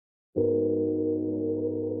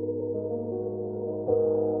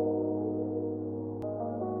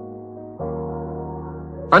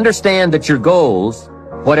Understand that your goals,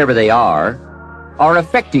 whatever they are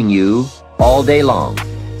affecting you all day long.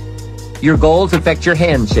 Your goals affect your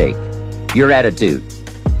handshake, your attitude,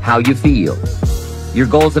 how you feel. Your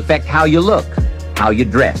goals affect how you look, how you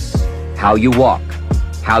dress, how you walk,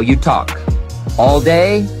 how you talk, all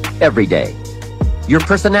day, every day. Your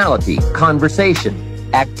personality, conversation,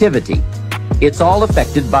 activity, it's all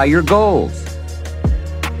affected by your goals.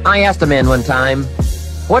 I asked a man one time,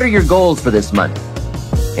 "What are your goals for this month?"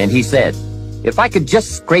 And he said, "If I could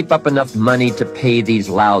just scrape up enough money to pay these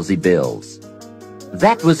lousy bills."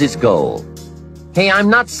 That was his goal. Hey, I'm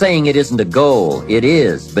not saying it isn't a goal. It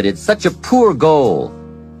is, but it's such a poor goal.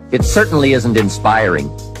 It certainly isn't inspiring.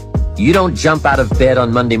 You don't jump out of bed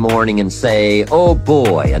on Monday morning and say, "Oh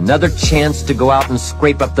boy, another chance to go out and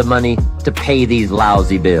scrape up the money to pay these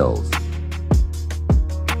lousy bills."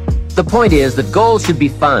 The point is that goals should be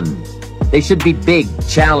fun. They should be big,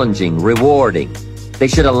 challenging, rewarding. They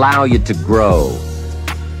should allow you to grow.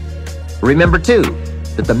 Remember, too,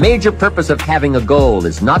 that the major purpose of having a goal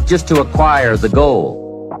is not just to acquire the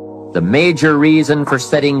goal. The major reason for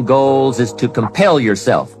setting goals is to compel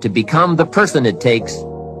yourself to become the person it takes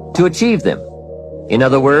to achieve them. In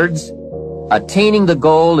other words, attaining the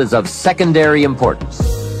goal is of secondary importance.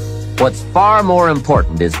 What's far more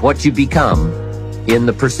important is what you become in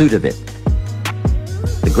the pursuit of it.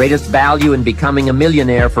 The greatest value in becoming a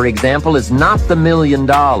millionaire, for example, is not the $1 million.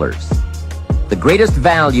 The greatest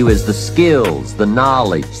value is the skills, the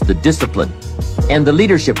knowledge, the discipline, and the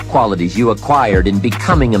leadership qualities you acquired in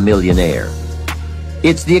becoming a millionaire.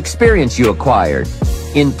 It's the experience you acquired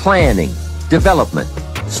in planning, development,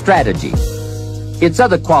 strategy. It's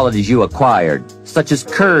other qualities you acquired, such as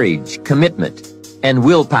courage, commitment, and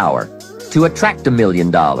willpower, to attract $1 million.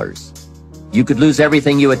 You could lose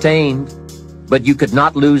everything you attained, but you could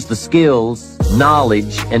not lose the skills,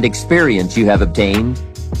 knowledge, and experience you have obtained.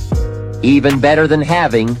 Even better than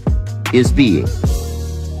having is being.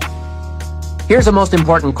 Here's a most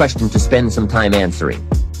important question to spend some time answering.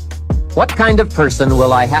 What kind of person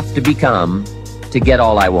will I have to become to get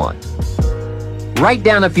all I want? Write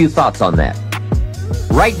down a few thoughts on that.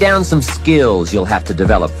 Write down some skills you'll have to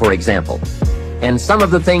develop, for example, and some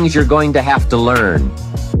of the things you're going to have to learn.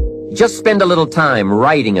 Just spend a little time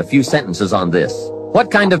writing a few sentences on this. What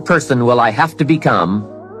kind of person will I have to become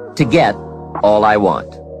to get all I want?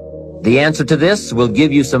 The answer to this will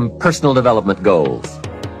give you some personal development goals.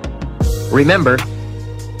 Remember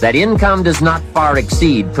that income does not far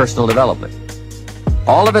exceed personal development.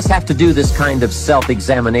 All of us have to do this kind of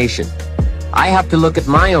self-examination. I have to look at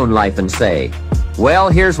my own life and say, well,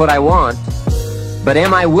 here's what I want, but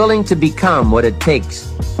am I willing to become what it takes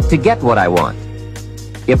to get what I want?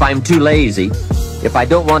 If I'm too lazy, if I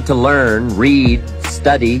don't want to learn, read,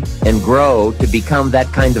 study, and grow to become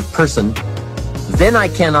that kind of person, then I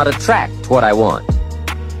cannot attract what I want.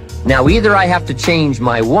 Now, either I have to change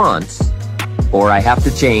my wants, or I have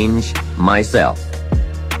to change myself.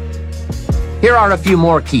 Here are a few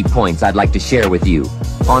more key points I'd like to share with you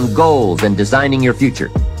on goals and designing your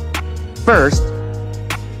future. First,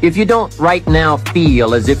 if you don't right now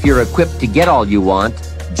feel as if you're equipped to get all you want,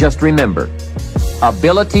 just remember,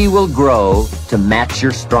 ability will grow to match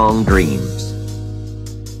your strong dreams.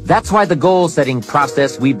 That's why the goal-setting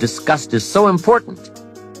process we've discussed is so important.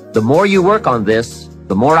 The more you work on this,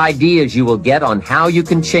 the more ideas you will get on how you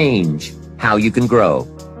can change, how you can grow.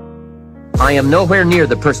 I am nowhere near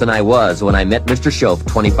the person I was when I met Mr. Schoaf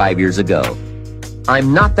 25 years ago.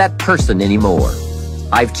 I'm not that person anymore.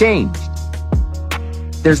 I've changed.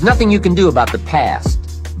 There's nothing you can do about the past,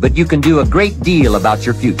 but you can do a great deal about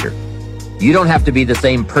your future. You don't have to be the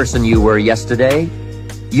same person you were yesterday.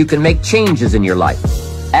 You can make changes in your life.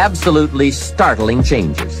 Absolutely startling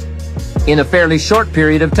changes. In a fairly short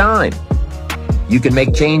period of time. You can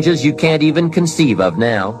make changes you can't even conceive of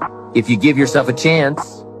now, if you give yourself a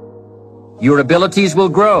chance. Your abilities will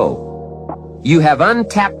grow. You have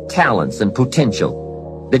untapped talents and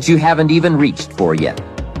potential that you haven't even reached for yet.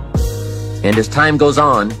 And as time goes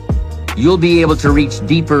on, you'll be able to reach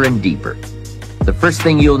deeper and deeper. The first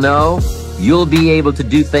thing you'll know, you'll be able to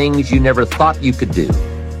do things you never thought you could do.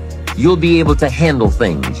 You'll be able to handle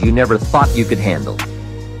things you never thought you could handle.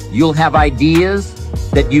 You'll have ideas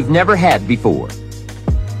that you've never had before.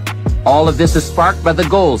 All of this is sparked by the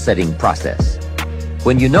goal-setting process.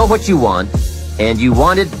 When you know what you want, and you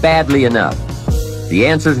want it badly enough, the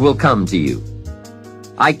answers will come to you.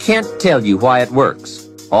 I can't tell you why it works.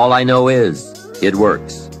 All I know is, it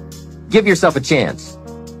works. Give yourself a chance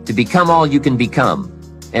to become all you can become,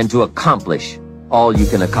 and to accomplish all you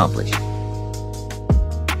can accomplish.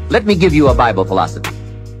 Let me give you a Bible philosophy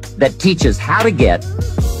that teaches how to get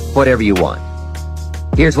whatever you want.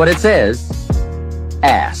 Here's what it says.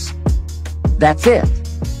 Ask. That's it.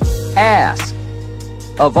 Ask.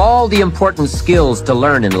 Of all the important skills to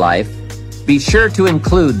learn in life, be sure to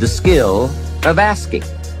include the skill of asking.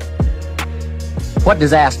 What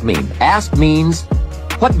does ask mean? Ask means,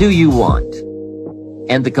 what do you want?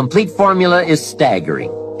 And the complete formula is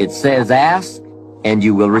staggering. It says ask, and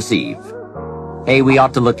you will receive. Hey, we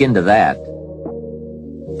ought to look into that.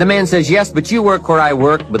 The man says, yes, but you work where I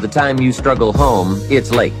work. By the time you struggle home,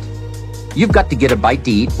 it's late. You've got to get a bite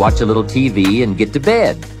to eat, watch a little TV, and get to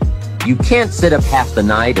bed. You can't sit up half the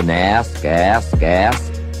night and ask.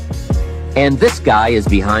 And this guy is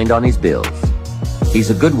behind on his bills. He's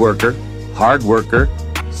a good worker, hard worker,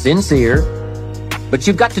 sincere, but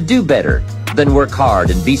you've got to do better than work hard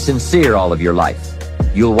and be sincere all of your life.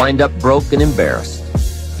 You'll wind up broke and embarrassed.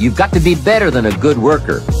 You've got to be better than a good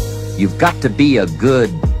worker. You've got to be a good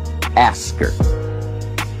asker.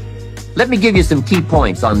 Let me give you some key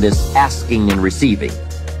points on this asking and receiving,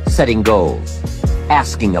 setting goals,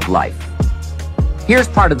 asking of life. Here's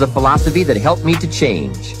part of the philosophy that helped me to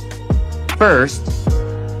change. First,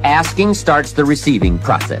 asking starts the receiving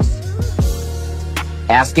process.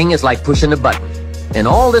 Asking is like pushing a button, and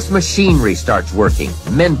all this machinery starts working,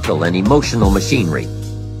 mental and emotional machinery.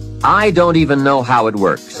 I don't even know how it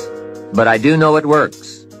works, but I do know it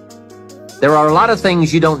works. There are a lot of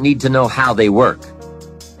things you don't need to know how they work.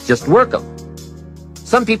 Just work them.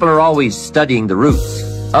 Some people are always studying the roots.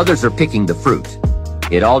 Others are picking the fruit.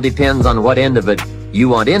 It all depends on what end of it you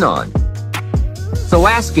want in on. So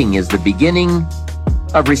asking is the beginning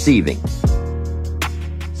of receiving.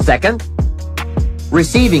 Second,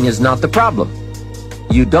 receiving is not the problem.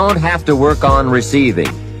 You don't have to work on receiving.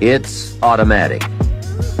 It's automatic.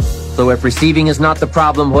 So if receiving is not the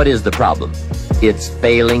problem, what is the problem? It's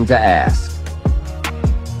failing to ask.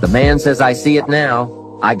 The man says, I see it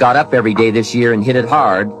now. I got up every day this year and hit it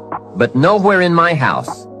hard, but nowhere in my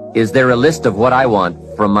house is there a list of what I want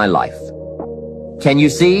from my life. Can you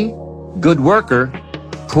see? Good worker,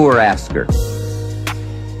 poor asker.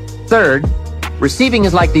 Third, receiving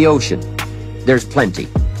is like the ocean. There's plenty,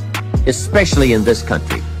 especially in this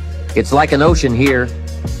country. It's like an ocean here.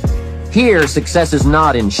 Here, success is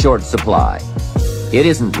not in short supply. It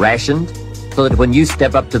isn't rationed, so that when you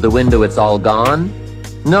step up to the window, it's all gone.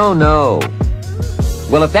 No, no.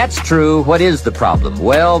 Well, if that's true, what is the problem?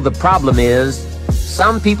 Well, the problem is,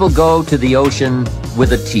 some people go to the ocean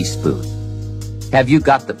with a teaspoon. Have you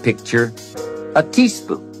got the picture? A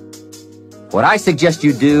teaspoon. What I suggest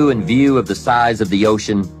you do in view of the size of the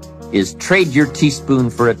ocean is trade your teaspoon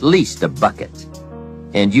for at least a bucket.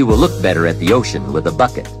 And you will look better at the ocean with a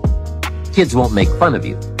bucket. Kids won't make fun of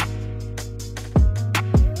you.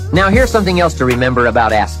 Now here's something else to remember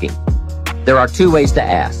about asking. There are two ways to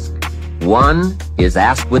ask. One is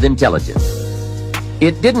ask with intelligence.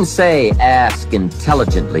 It didn't say ask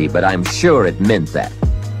intelligently, but I'm sure it meant that.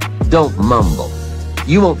 Don't mumble.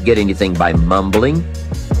 You won't get anything by mumbling.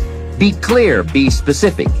 Be clear, be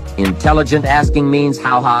specific. Intelligent asking means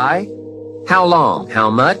how high, how long, how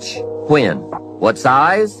much, when, what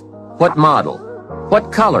size, what model,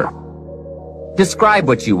 what color. Describe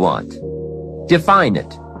what you want. Define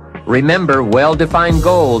it. Remember, well-defined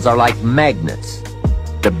goals are like magnets.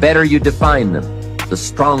 The better you define them, the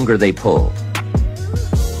stronger they pull.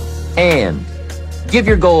 And give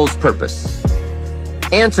your goals purpose.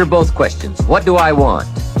 Answer both questions. What do I want?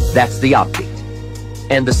 That's the object.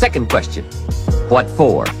 And the second question, what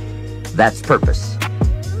for? That's purpose.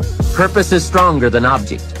 Purpose is stronger than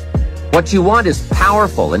object. What you want is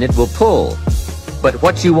powerful and it will pull. But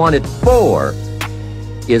what you want it for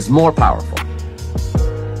is more powerful.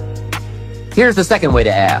 Here's the second way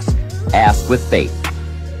to ask. Ask with faith.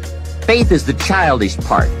 Faith is the childish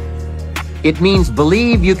part. It means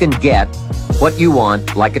believe you can get what you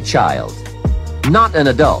want like a child, not an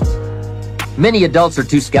adult. Many adults are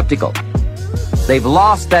too skeptical. They've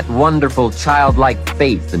lost that wonderful childlike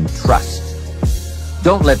faith and trust.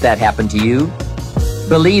 Don't let that happen to you.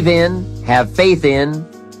 Believe in, have faith in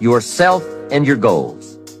yourself and your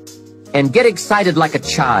goals. And get excited like a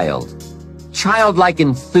child. Childlike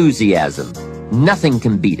enthusiasm. Nothing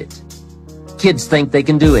can beat it. Kids think they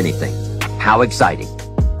can do anything. How exciting.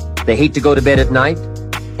 They hate to go to bed at night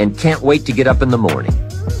and can't wait to get up in the morning.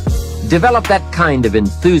 Develop that kind of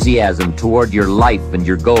enthusiasm toward your life and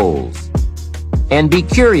your goals. And be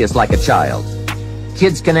curious like a child.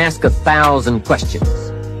 Kids can ask 1,000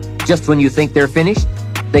 questions. Just when you think they're finished,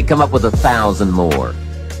 they come up with 1,000 more.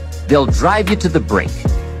 They'll drive you to the brink.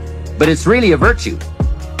 But it's really a virtue.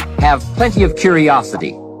 Have plenty of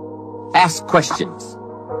curiosity. Ask questions.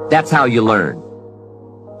 That's how you learn.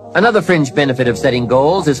 Another fringe benefit of setting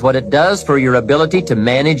goals is what it does for your ability to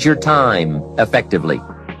manage your time effectively.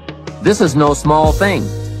 This is no small thing.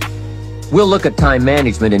 We'll look at time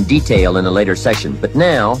management in detail in a later session, but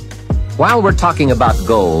now, while we're talking about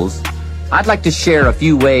goals, I'd like to share a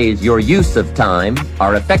few ways your use of time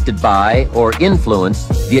are affected by or influence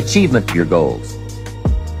the achievement of your goals.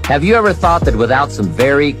 Have you ever thought that without some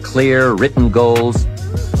very clear written goals,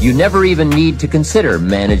 you never even need to consider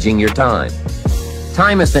managing your time?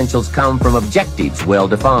 Time essentials come from objectives well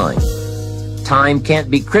defined. Time can't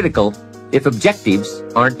be critical if objectives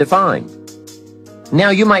aren't defined. Now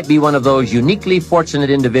you might be one of those uniquely fortunate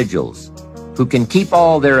individuals who can keep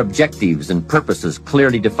all their objectives and purposes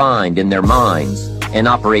clearly defined in their minds and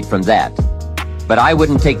operate from that. But I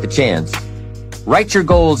wouldn't take the chance. Write your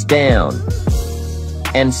goals down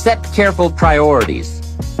and set careful priorities.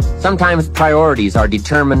 Sometimes priorities are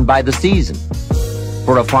determined by the season.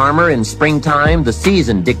 For a farmer in springtime, the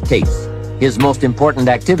season dictates his most important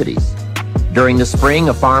activities. During the spring,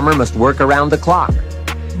 a farmer must work around the clock,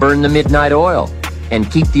 burn the midnight oil,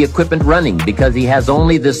 and keep the equipment running because he has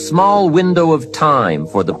only this small window of time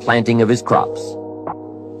for the planting of his crops.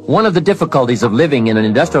 One of the difficulties of living in an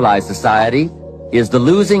industrialized society is the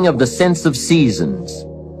losing of the sense of seasons.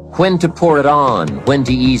 When to pour it on, when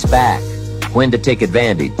to ease back, when to take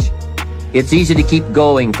advantage. It's easy to keep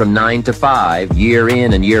going from 9 to 5, year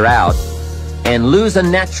in and year out, and lose a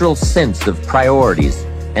natural sense of priorities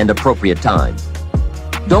and appropriate time.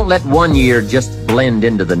 Don't let one year just blend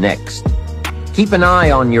into the next. Keep an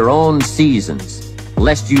eye on your own seasons,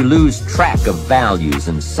 lest you lose track of values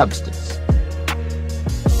and substance.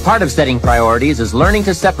 Part of setting priorities is learning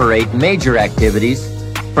to separate major activities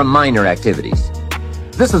from minor activities.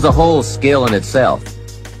 This is a whole skill in itself,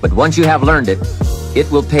 but once you have learned it, it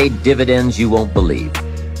will pay dividends you won't believe.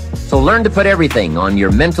 So learn to put everything on your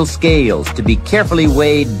mental scales to be carefully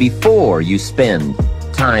weighed before you spend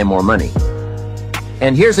time or money.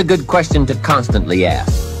 And here's a good question to constantly ask.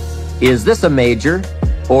 Is this a major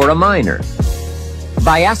or a minor?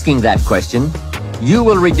 By asking that question, you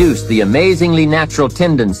will reduce the amazingly natural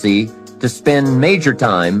tendency to spend major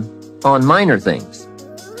time on minor things.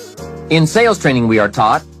 In sales training, we are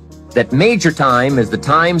taught that major time is the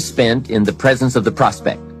time spent in the presence of the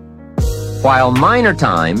prospect, while minor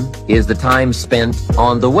time is the time spent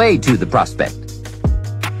on the way to the prospect.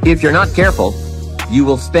 If you're not careful, you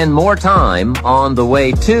will spend more time on the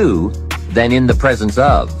way to than in the presence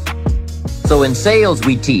of. So in sales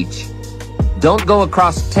we teach, don't go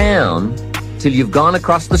across town till you've gone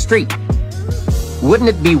across the street. Wouldn't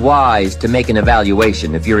it be wise to make an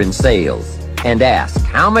evaluation if you're in sales and ask,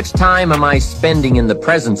 how much time am I spending in the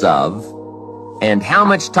presence of, and how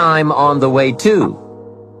much time on the way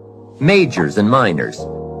to? Majors and minors.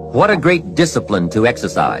 What a great discipline to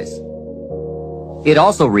exercise. It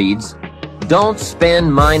also reads, don't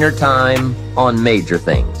spend minor time on major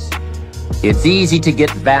things. It's easy to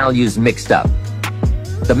get values mixed up.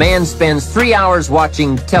 The man spends 3 hours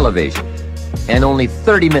watching television and only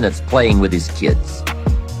 30 minutes playing with his kids.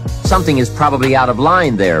 Something is probably out of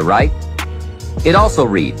line there, right? It also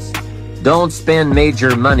reads, don't spend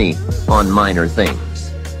major money on minor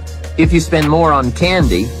things. If you spend more on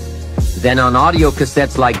candy than on audio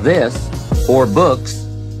cassettes like this, or books,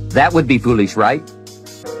 that would be foolish, right?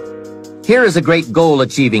 Here is a great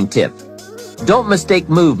goal-achieving tip. Don't mistake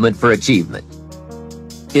movement for achievement.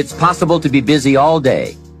 It's possible to be busy all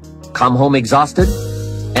day, come home exhausted,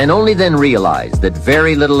 and only then realize that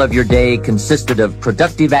very little of your day consisted of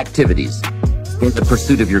productive activities in the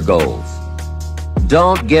pursuit of your goals.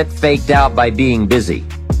 Don't get faked out by being busy.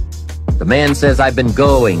 The man says, I've been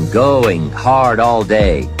going hard all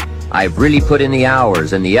day. I've really put in the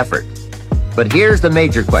hours and the effort. But here's the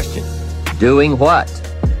major question. Doing what?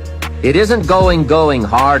 It isn't going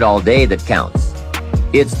hard all day that counts.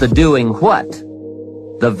 It's the doing what,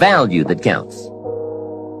 the value that counts.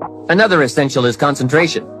 Another essential is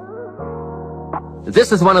concentration.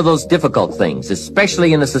 This is one of those difficult things,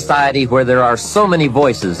 especially in a society where there are so many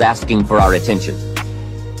voices asking for our attention.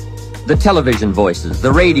 The television voices,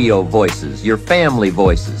 the radio voices, your family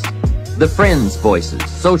voices, the friends' voices,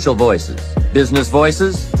 social voices, business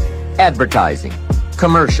voices, advertising,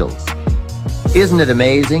 commercials. Isn't it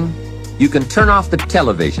amazing? You can turn off the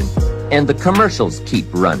television and the commercials keep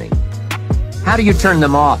running. How do you turn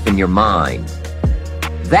them off in your mind?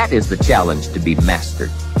 That is the challenge to be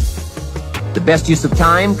mastered. The best use of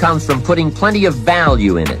time comes from putting plenty of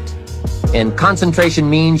value in it. And concentration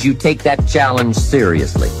means you take that challenge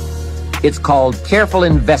seriously. It's called careful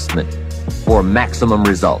investment for maximum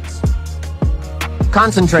results.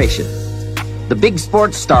 Concentration. The big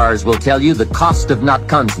sports stars will tell you the cost of not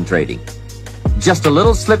concentrating. Just a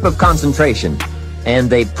little slip of concentration, and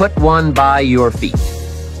they put one by your feet.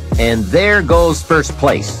 And there goes first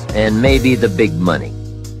place, and maybe the big money.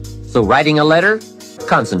 So writing a letter?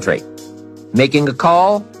 Concentrate. Making a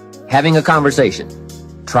call? Having a conversation.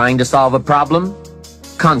 Trying to solve a problem?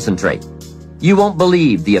 Concentrate. You won't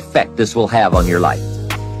believe the effect this will have on your life.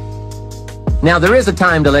 Now, there is a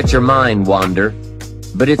time to let your mind wander,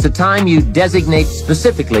 but it's a time you designate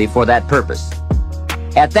specifically for that purpose.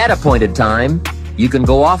 At that appointed time, you can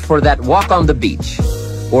go off for that walk on the beach,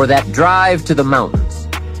 or that drive to the mountains,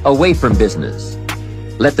 away from business.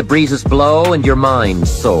 Let the breezes blow and your mind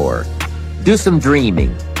soar. Do some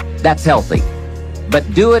dreaming. That's healthy.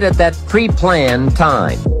 But do it at that pre-planned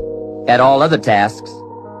time. At all other tasks,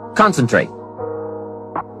 concentrate.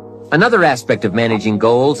 Another aspect of managing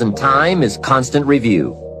goals and time is constant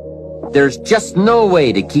review. There's just no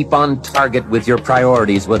way to keep on target with your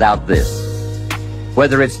priorities without this.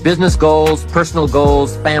 Whether it's business goals, personal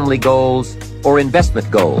goals, family goals, or investment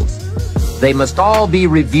goals, they must all be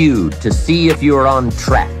reviewed to see if you are on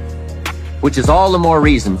track, which is all the more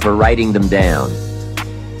reason for writing them down.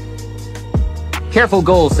 Careful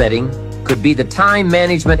goal setting could be the time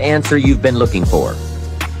management answer you've been looking for.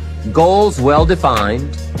 Goals well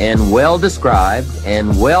defined and well described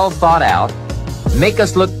and well thought out make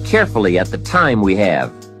us look carefully at the time we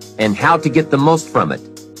have and how to get the most from it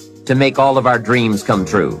to make all of our dreams come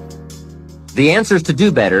true. The answers to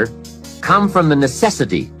do better come from the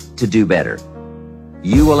necessity to do better.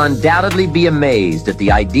 You will undoubtedly be amazed at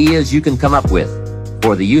the ideas you can come up with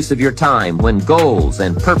for the use of your time when goals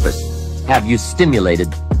and purpose have you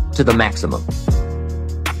stimulated to the maximum.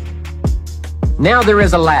 Now there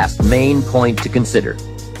is a last main point to consider.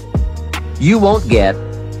 You won't get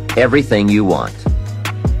everything you want.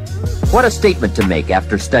 What a statement to make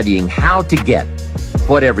after studying how to get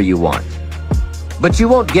whatever you want. But you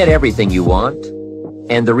won't get everything you want,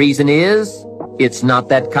 and the reason is, it's not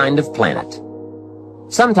that kind of planet.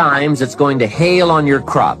 Sometimes it's going to hail on your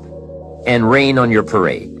crop and rain on your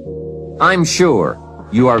parade. I'm sure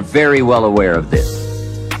you are very well aware of this.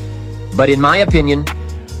 But in my opinion,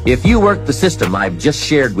 if you work the system I've just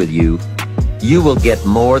shared with you, you will get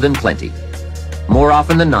more than plenty. More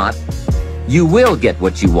often than not, you will get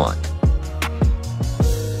what you want.